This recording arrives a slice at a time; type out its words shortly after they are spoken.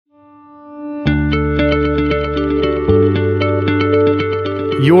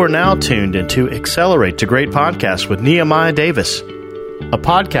You are now tuned into Accelerate to Great Podcast with Nehemiah Davis, a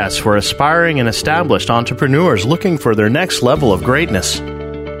podcast for aspiring and established entrepreneurs looking for their next level of greatness.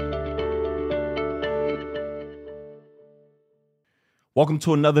 Welcome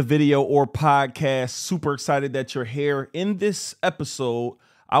to another video or podcast. Super excited that you're here. In this episode,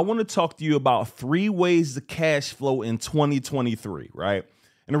 I want to talk to you about 3 ways to cash flow in 2023, right?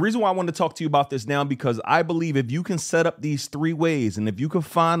 And the reason why I want to talk to you about this now, because I believe if you can set up these 3 ways and if you can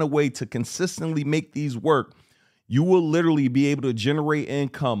find a way to consistently make these work, you will literally be able to generate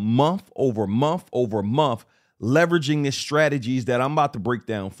income month over month over month, leveraging the strategies that I'm about to break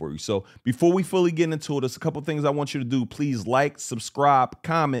down for you. So before we fully get into it, there's a couple things I want you to do. Please like, subscribe,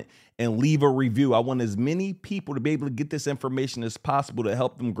 comment, and leave a review. I want as many people to be able to get this information as possible to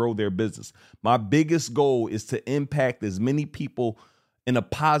help them grow their business. My biggest goal is to impact as many people in a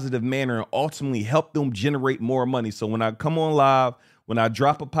positive manner and ultimately help them generate more money. So when I come on live, when I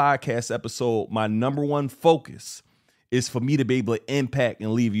drop a podcast episode, my number one focus is for me to be able to impact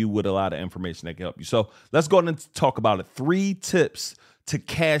and leave you with a lot of information that can help you. So let's go ahead and talk about it. 3 tips to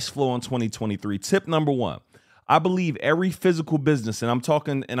cash flow in 2023. Tip number 1. I believe every physical business, and I'm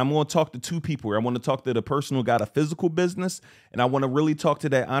going to talk to 2 people here. I want to talk to the person who got a physical business, and I want to really talk to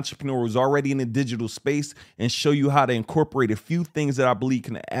that entrepreneur who's already in the digital space and show you how to incorporate a few things that I believe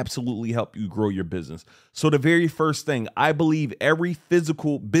can absolutely help you grow your business. So the very first thing, I believe every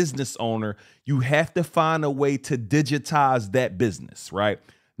physical business owner, you have to find a way to digitize that business, right?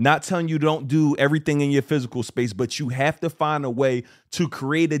 Not telling you don't do everything in your physical space, but you have to find a way to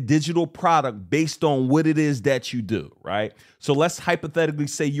create a digital product based on what it is that you do, right? So let's hypothetically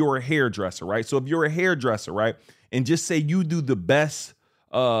say you're a hairdresser, right? So if you're a hairdresser, right, and just say you do the best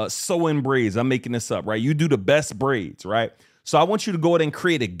sewing braids, I'm making this up, right? You do the best braids, right? So I want you to go ahead and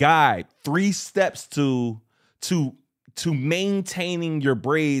create a guide, 3 steps to maintaining your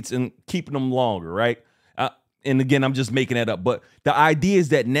braids and keeping them longer, right? And again, I'm just making that up. But the idea is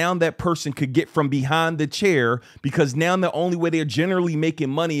that now that person could get from behind the chair, because now the only way they're generally making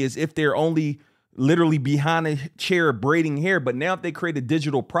money is if they're only literally behind a chair braiding hair. But now if they create a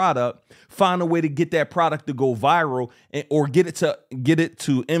digital product, find a way to get that product to go viral or get it to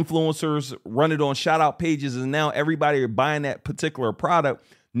influencers, run it on shout out pages. And now everybody are buying that particular product.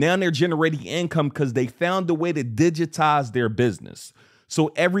 Now they're generating income because they found a way to digitize their business. So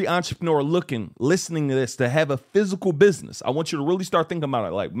every entrepreneur listening to this, to have a physical business, I want you to really start thinking about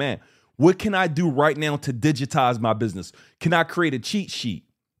it like, man, what can I do right now to digitize my business? Can I create a cheat sheet?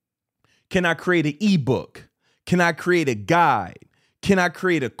 Can I create an ebook? Can I create a guide? Can I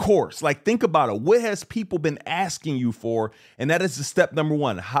create a course? Like, think about it. What has people been asking you for? And that is the step number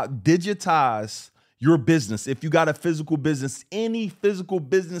 1, how digitize your business. If you got a physical business, any physical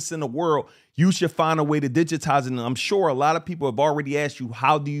business in the world, you should find a way to digitize it. And I'm sure a lot of people have already asked you,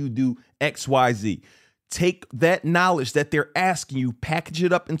 how do you do X, Y, Z? Take that knowledge that they're asking you, package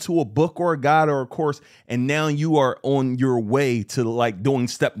it up into a book or a guide or a course, and now you are on your way to like doing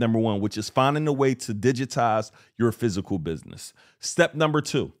step number 1, which is finding a way to digitize your physical business. Step number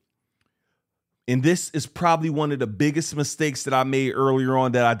 2. And this is probably one of the biggest mistakes that I made earlier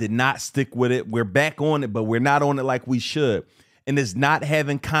on, that I did not stick with it. We're back on it, but we're not on it like we should. And it's not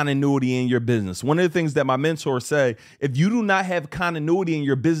having continuity in your business. One of the things that my mentors say, if you do not have continuity in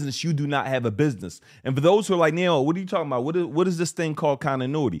your business, you do not have a business. And for those who are like, Neil, what are you talking about? What is this thing called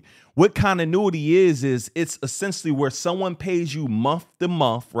continuity? What continuity is it's essentially where someone pays you month to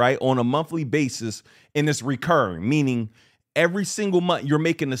month, right, on a monthly basis, and it's recurring, meaning every single month you're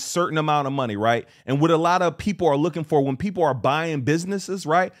making a certain amount of money, right? And what a lot of people are looking for when people are buying businesses,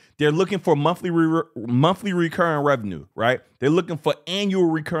 right? They're looking for monthly recurring revenue, right? They're looking for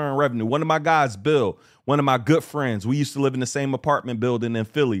annual recurring revenue. One of my guys, Bill, one of my good friends, we used to live in the same apartment building in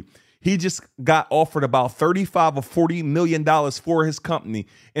Philly. He just got offered about $35 or $40 million for his company.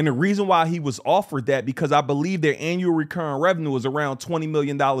 And the reason why he was offered that, because I believe their annual recurring revenue is around $20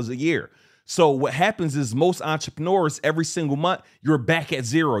 million a year. So what happens is most entrepreneurs, every single month, you're back at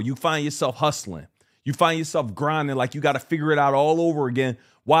 0. You find yourself hustling. You find yourself grinding like you got to figure it out all over again.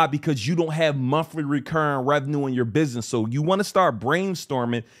 Why? Because you don't have monthly recurring revenue in your business. So you want to start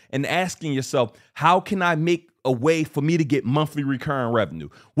brainstorming and asking yourself, how can I make a way for me to get monthly recurring revenue?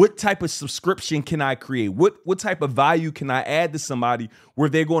 What type of subscription can I create? What type of value can I add to somebody where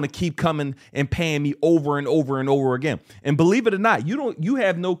they're going to keep coming and paying me over and over and over again? And believe it or not, you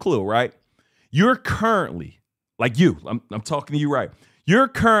have no clue, right? You're currently, like I'm talking to you, right? You're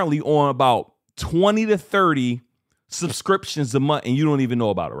currently on about 20 to 30 subscriptions a month, and you don't even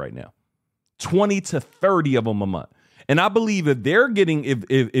know about it right now. 20 to 30 of them a month. And I believe if they're getting,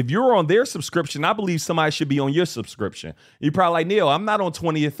 if you're on their subscription, I believe somebody should be on your subscription. You're probably like, Neil, I'm not on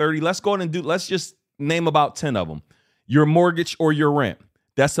 20 or 30. Let's go ahead and let's just name about 10 of them. Your mortgage or your rent.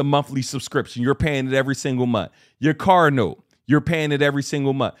 That's a monthly subscription. You're paying it every single month. Your car note, you're paying it every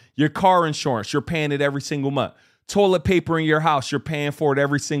single month. Your car insurance, you're paying it every single month. Toilet paper in your house, you're paying for it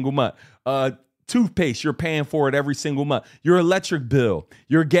every single month. Toothpaste, you're paying for it every single month. Your electric bill,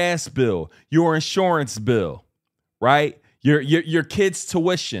 your gas bill, your insurance bill, right? Your kids'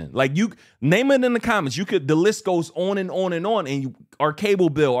 tuition. Like, you name it in the comments. The list goes on and on and on. And our cable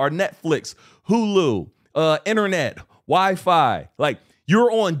bill, our Netflix, Hulu, internet, Wi-Fi. Like,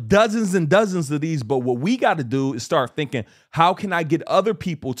 you're on dozens and dozens of these. But what we got to do is start thinking, how can I get other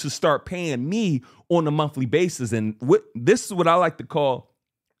people to start paying me on a monthly basis? And this is what I like to call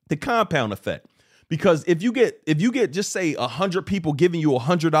the compound effect. Because if you get just say 100 people giving you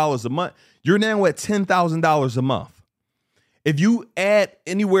 $100 a month, you're now at $10,000 a month. If you add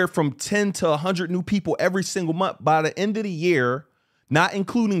anywhere from 10 to 100 new people every single month, by the end of the year, not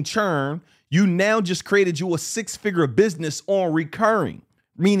including churn, you now just created you a 6-figure business on recurring.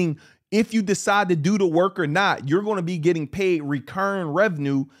 Meaning, if you decide to do the work or not, you're going to be getting paid recurring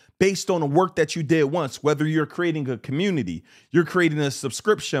revenue based on the work that you did once, whether you're creating a community, you're creating a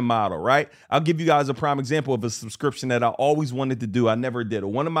subscription model, right? I'll give you guys a prime example of a subscription that I always wanted to do. I never did it.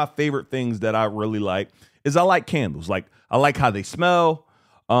 One of my favorite things that I really like is I like candles. Like, I like how they smell.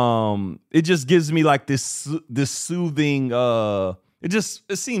 It just gives me like this soothing,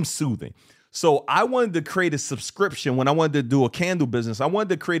 it seems soothing. So I wanted to create a subscription. When I wanted to do a candle business, I wanted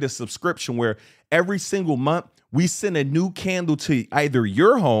to create a subscription where every single month we send a new candle to either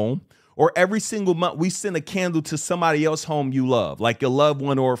your home, or every single month we send a candle to somebody else's home you love, like a loved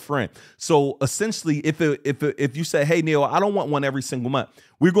one or a friend. So essentially, if you say, hey, Neil, I don't want one every single month,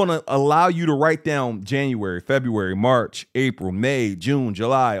 we're going to allow you to write down January, February, March, April, May, June,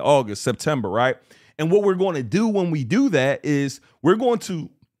 July, August, September, right? And what we're going to do when we do that is what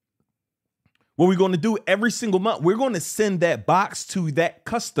we're going to do every single month, we're going to send that box to that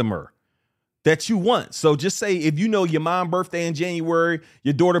customer that you want. So just say, if you know your mom's birthday in January,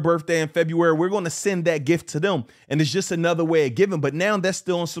 your daughter's birthday in February, we're going to send that gift to them. And it's just another way of giving. But now that's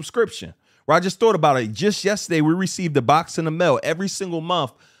still on subscription. Well, I just thought about it. Just yesterday, we received a box in the mail. Every single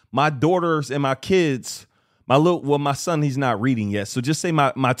month, my daughters and my kids, my son, he's not reading yet. So just say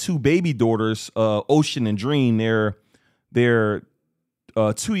my two baby daughters, Ocean and Dream, they're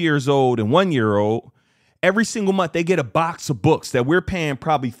 2 years old and 1 year old. Every single month, they get a box of books that we're paying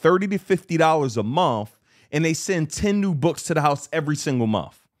probably $30 to $50 a month, and they send 10 new books to the house every single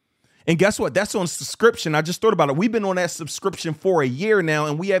month. And guess what? That's on subscription. I just thought about it. We've been on that subscription for a year now,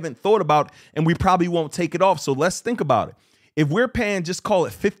 and we haven't thought about it, and we probably won't take it off. So let's think about it. If we're paying, just call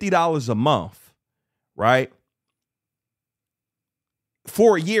it $50 a month, right?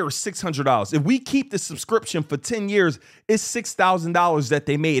 For a year, $600. If we keep the subscription for 10 years, it's $6,000 that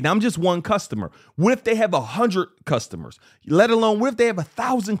they made. And I'm just one customer. What if they have 100 customers? Let alone, what if they have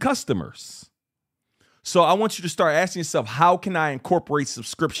 1,000 customers? So I want you to start asking yourself, how can I incorporate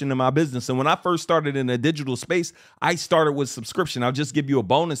subscription in my business? And when I first started in the digital space, I started with subscription. I'll just give you a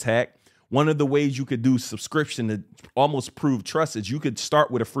bonus hack. One of the ways you could do subscription to almost prove trust is you could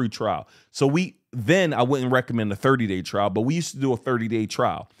start with a free trial. So I wouldn't recommend a 30-day trial, but we used to do a 30-day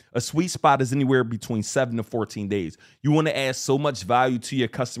trial. A sweet spot is anywhere between 7 to 14 days. You want to add so much value to your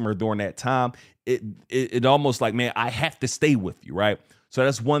customer during that time. It almost like, man, I have to stay with you, right? So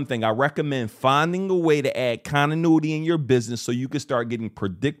that's one thing. I recommend finding a way to add continuity in your business so you can start getting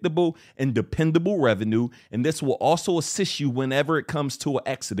predictable and dependable revenue. And this will also assist you whenever it comes to an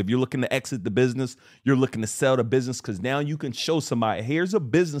exit. If you're looking to exit the business, you're looking to sell the business, because now you can show somebody, here's a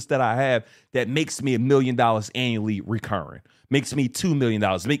business that I have that makes me $1 million annually recurring, makes me $2 million,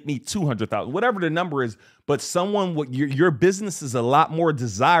 make me $200,000, whatever the number is. But your business is a lot more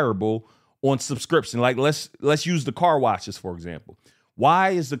desirable on subscription. Like let's use the car washes, for example. Why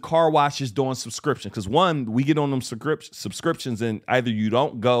is the car washes doing subscription? Because one, we get on them subscriptions and either you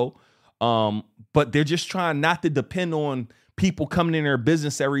don't go, but they're just trying not to depend on people coming in their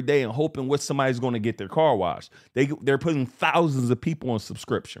business every day and hoping what somebody's going to get their car washed. They're putting thousands of people on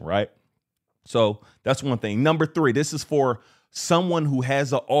subscription, right? So that's one thing. Number 3, this is for someone who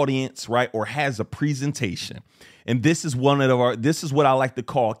has an audience, right, or has a presentation. And this is this is what I like to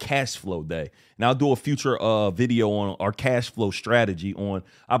call cash flow day. And I'll do a future video on our cash flow strategy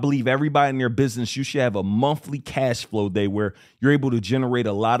I believe everybody in their business, you should have a monthly cash flow day where you're able to generate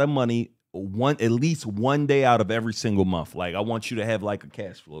a lot of money at least one day out of every single month. Like, I want you to have like a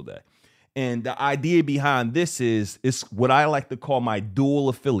cash flow day. And the idea behind this is what I like to call my dual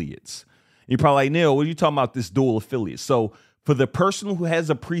affiliates. You're probably like, Neil, what are you talking about, this dual affiliate? So for the person who has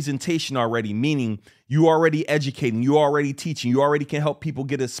a presentation already, meaning you already educating, you already teaching, you already can help people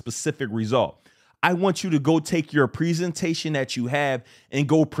get a specific result, I want you to go take your presentation that you have and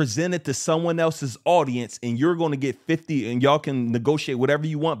go present it to someone else's audience, and you're going to get 50, and y'all can negotiate whatever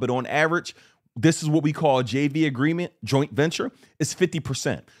you want. But on average, this is what we call a JV agreement, joint venture. It's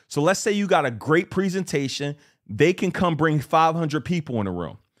 50%. So let's say you got a great presentation. They can come bring 500 people in a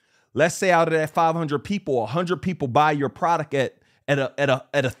room. Let's say out of that 500 people, 100 people buy your product at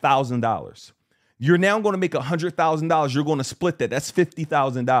 $1,000. You're now going to make $100,000. You're going to split that. That's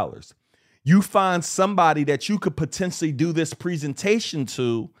 $50,000. You find somebody that you could potentially do this presentation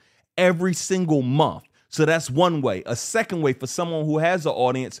to every single month. So that's one way. A second way, for someone who has an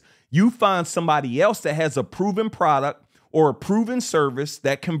audience, you find somebody else that has a proven product or a proven service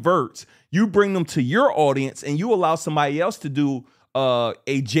that converts. You bring them to your audience, and you allow somebody else to do a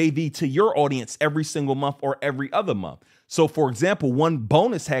JV to your audience every single month or every other month. So for example, one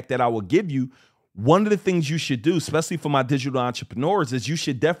bonus hack that I will give you, one of the things you should do, especially for my digital entrepreneurs, is you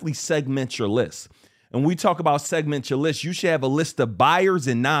should definitely segment your list. And we talk about segment your list. You should have a list of buyers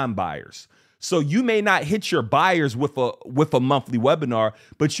and non-buyers. So you may not hit your buyers with a monthly webinar,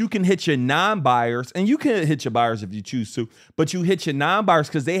 but you can hit your non-buyers, and you can hit your buyers if you choose to, but you hit your non-buyers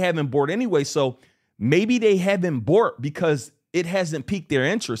because they haven't bought anyway. So maybe they haven't bought because it hasn't piqued their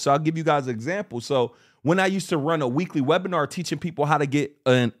interest. So I'll give you guys an example. So when I used to run a weekly webinar teaching people how to get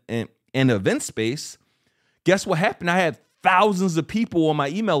an event space, guess what happened? I had thousands of people on my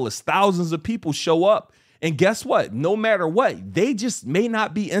email list, thousands of people show up. And guess what? No matter what, they just may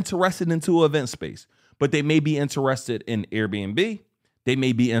not be interested into an event space, but they may be interested in Airbnb. They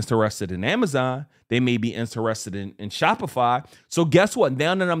may be interested in Amazon. They may be interested in Shopify. So guess what?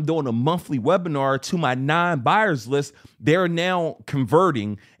 Now that I'm doing a monthly webinar to my non-buyers list, they're now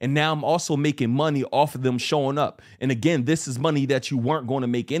converting, and now I'm also making money off of them showing up. And again, this is money that you weren't going to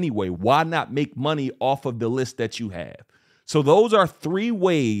make anyway. Why not make money off of the list that you have? So those are 3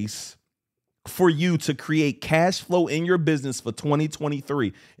 ways for you to create cash flow in your business for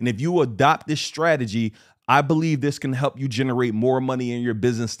 2023. And if you adopt this strategy, I believe this can help you generate more money in your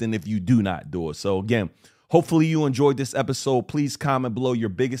business than if you do not do it. So again, hopefully you enjoyed this episode. Please comment below your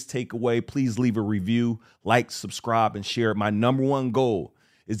biggest takeaway. Please leave a review, like, subscribe, and share. My number one goal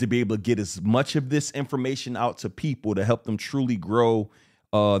is to be able to get as much of this information out to people to help them truly grow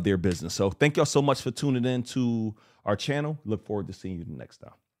their business. So thank y'all so much for tuning in to our channel. Look forward to seeing you next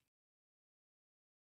time.